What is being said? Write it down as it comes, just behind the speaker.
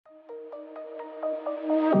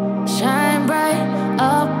Shine bright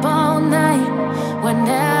up all night, we're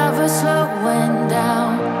never slowing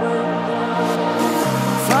down.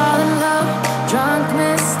 Fall in love, drunk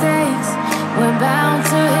mistakes, we're bound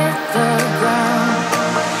to hit the ground.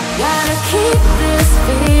 Gotta keep this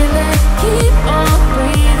feeling, keep on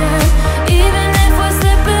breathing, even if we're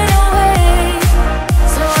slipping away.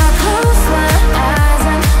 So I close my eyes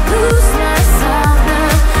and lose myself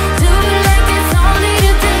now, do it like it's only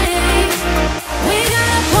today. We got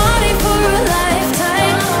a party for a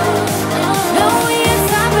lifetime, no, we ain't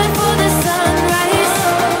stopping for the sunrise,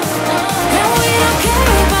 and we don't care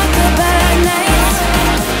about the bad nights.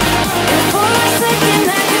 If for a second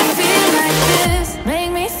I can feel like this,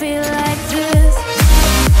 make me feel like this.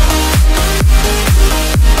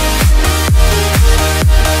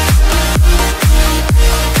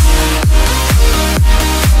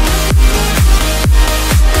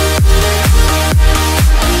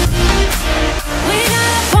 We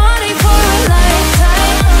got a party for a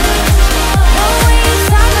lifetime, no, we ain't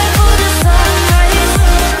stopping for the sunrise,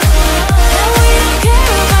 and we don't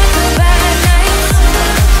care about the bad nights.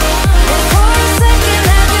 If for a second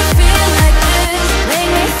I can feel like this, make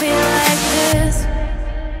me feel like this.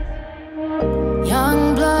 Young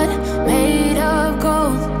blood made of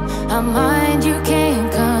gold, a mind you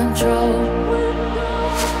can't control.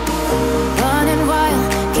 Running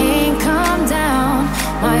wild, can't come down,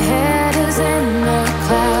 my head is in the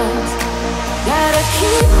clouds. Gotta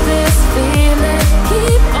keep this feeling,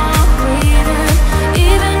 keep on breathing,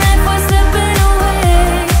 even if we're slipping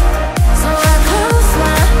away. So I close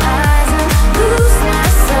my eyes and lose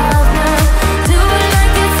myself now, do it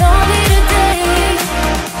like it's only today.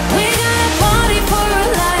 We got a party for a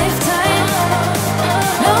lifetime,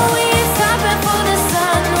 no, we ain't stopping for the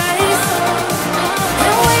sunrise,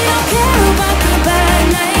 and we don't care about the bad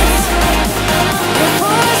nights. If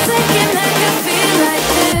for a second I can feel like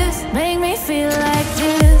this, make me feel like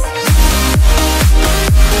this.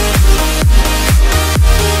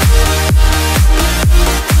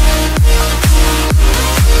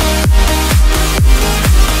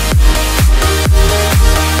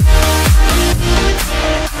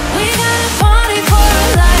 We got a party for a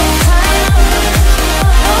lifetime,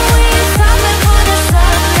 no, we ain't stopping for the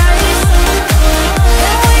sunrise,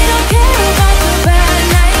 and we don't care about the bad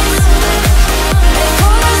nights. If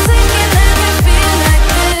for a second I can feel like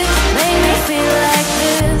this, make me feel like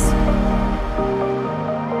this.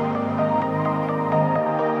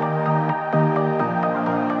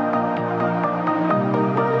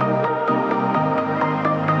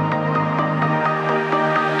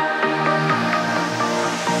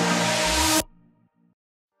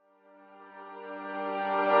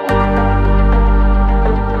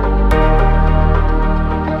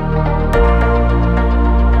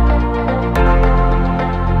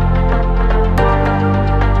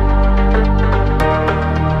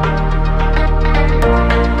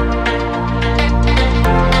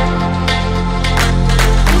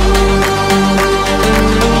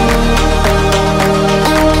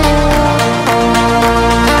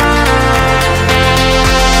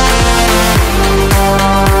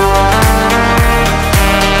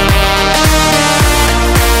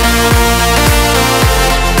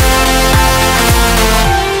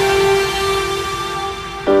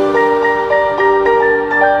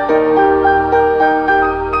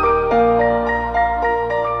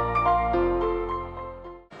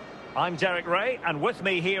 I'm Derek Ray, and with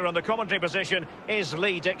me here on the commentary position is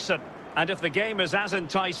Lee Dixon. And if the game is as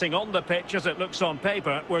enticing on the pitch as it looks on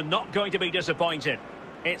paper, we're not going to be disappointed.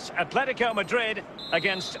 It's Atletico Madrid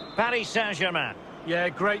against Paris Saint-Germain. Yeah,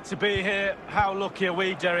 great to be here. How lucky are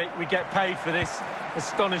we, Derek? We get paid for this.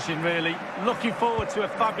 Astonishing, really. Looking forward to a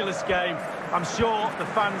fabulous game. I'm sure the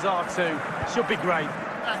fans are too. Should be great.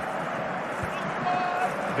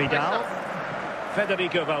 Vidal.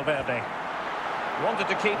 Federico Valverde. Wanted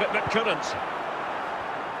to keep it, but couldn't.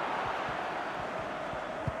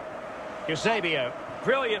 Eusebio.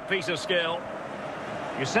 Brilliant piece of skill.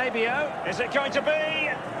 Eusebio. Is it going to be?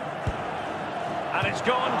 And it's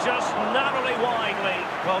gone just narrowly wide, Lee.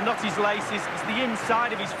 Well, not his laces. It's the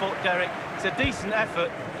inside of his foot, Derek. It's a decent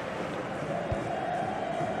effort.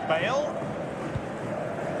 Bale.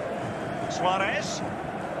 Suarez.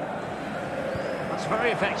 That's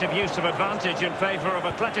very effective use of advantage in favour of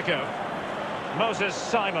Atletico. Moses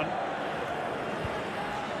Simon.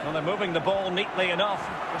 Well, they're moving the ball neatly enough.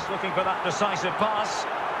 Just looking for that decisive pass.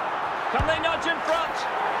 Can they nudge in front?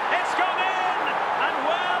 It's gone in! And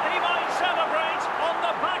well, he might celebrate on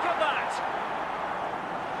the back of that.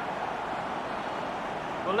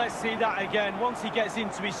 Well, let's see that again. Once he gets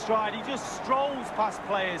into his stride, he just strolls past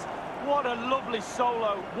players. What a lovely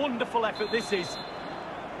solo. Wonderful effort this is.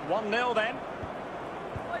 1-0 then.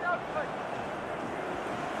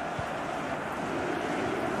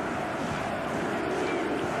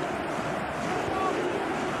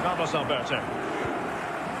 Carlos Alberto.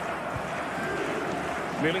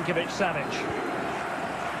 Milinkovic-Savic.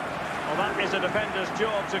 Well, that is a defender's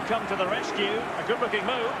job to come to the rescue. A good-looking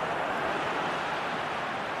move.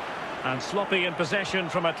 And sloppy in possession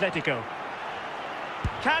from Atletico.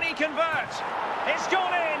 Can he convert? It's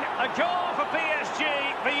gone in. A goal for PSG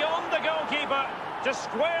beyond the goalkeeper to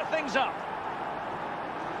square things up.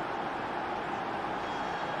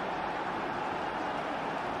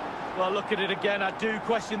 Well, look at it again. I do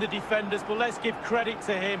question the defenders, but let's give credit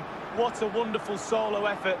to him. What a wonderful solo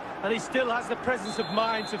effort. And he still has the presence of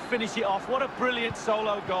mind to finish it off. What a brilliant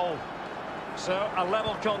solo goal. So, a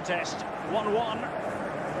level contest. 1-1.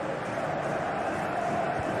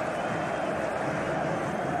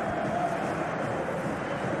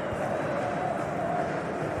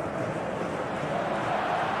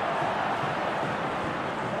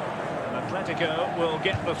 Atletico will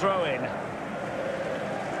get the throw in.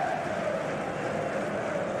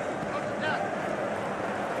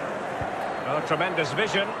 Oh, tremendous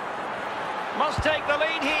vision. Must take the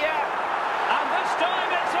lead here. And this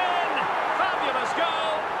time it's in. Fabulous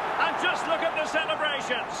goal. And just look at the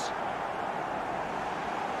celebrations.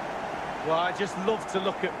 Well, I just love to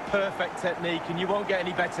look at perfect technique, and you won't get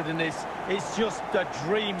any better than this. It's just a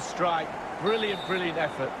dream strike. Brilliant, brilliant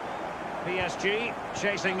effort. PSG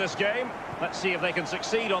chasing this game. Let's see if they can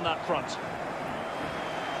succeed on that front.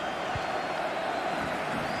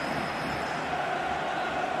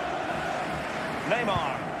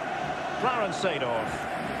 Neymar. Clarence Seedorf.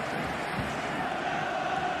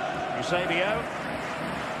 Eusebio.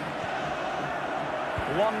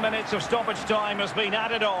 1 minute of stoppage time has been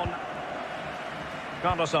added on.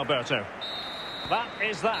 Carlos Alberto. That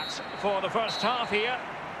is that for the first half here.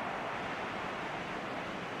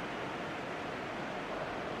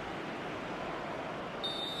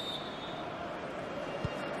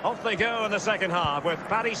 Off they go in the second half with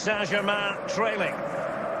Paris Saint-Germain trailing.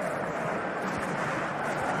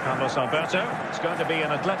 Carlos Alberto. It's going to be an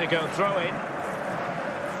Atletico throw-in.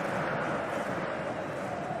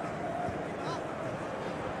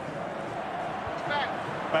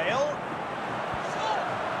 Bale.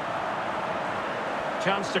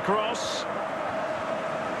 Chance to cross.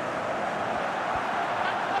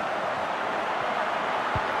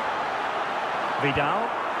 Vidal.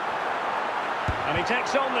 And he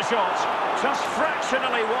takes on the shot. Just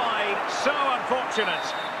fractionally wide. So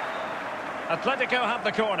unfortunate. Atletico have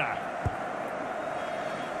the corner.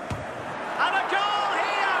 And a goal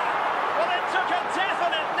here! Well, it took a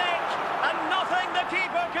definite nick, and nothing the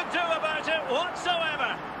keeper could do about it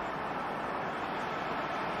whatsoever.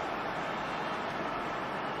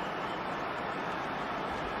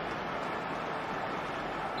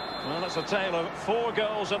 Well, it's a tale of 4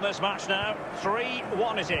 goals in this match now.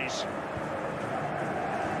 3-1 it is.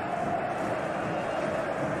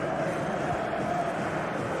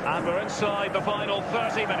 And we're inside the final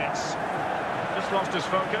 30 minutes. Just lost his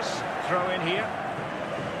focus. Throw in here.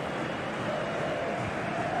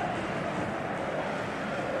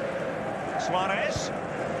 Suarez.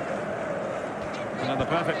 And in the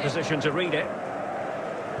perfect position to read it.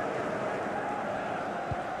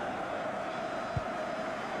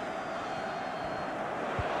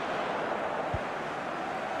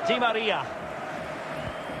 Di Maria.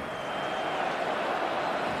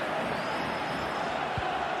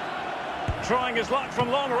 Trying his luck from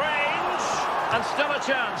long range, and still a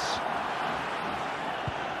chance.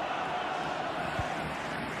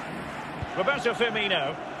 Roberto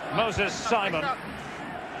Firmino, Moses Simon.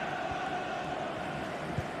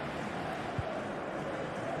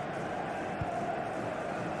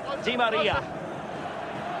 Di Maria.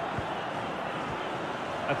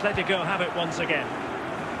 Atletico have it once again.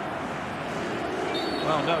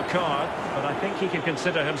 Well, no card, but I think he can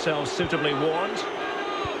consider himself suitably warned.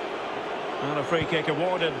 And a free kick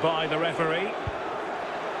awarded by the referee.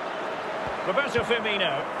 Roberto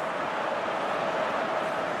Firmino.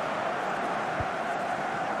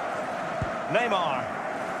 Neymar.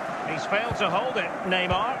 He's failed to hold it,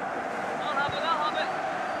 Neymar.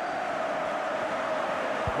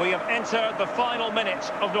 We have entered the final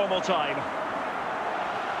minute of normal time.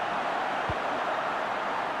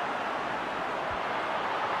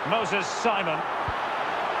 Moses Simon.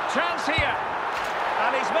 Chance here.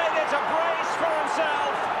 And he's made it a brace for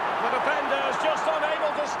himself. The defender's just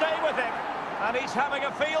unable to stay with him. And he's having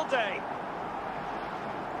a field day.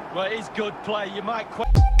 Well, it is good play. You might question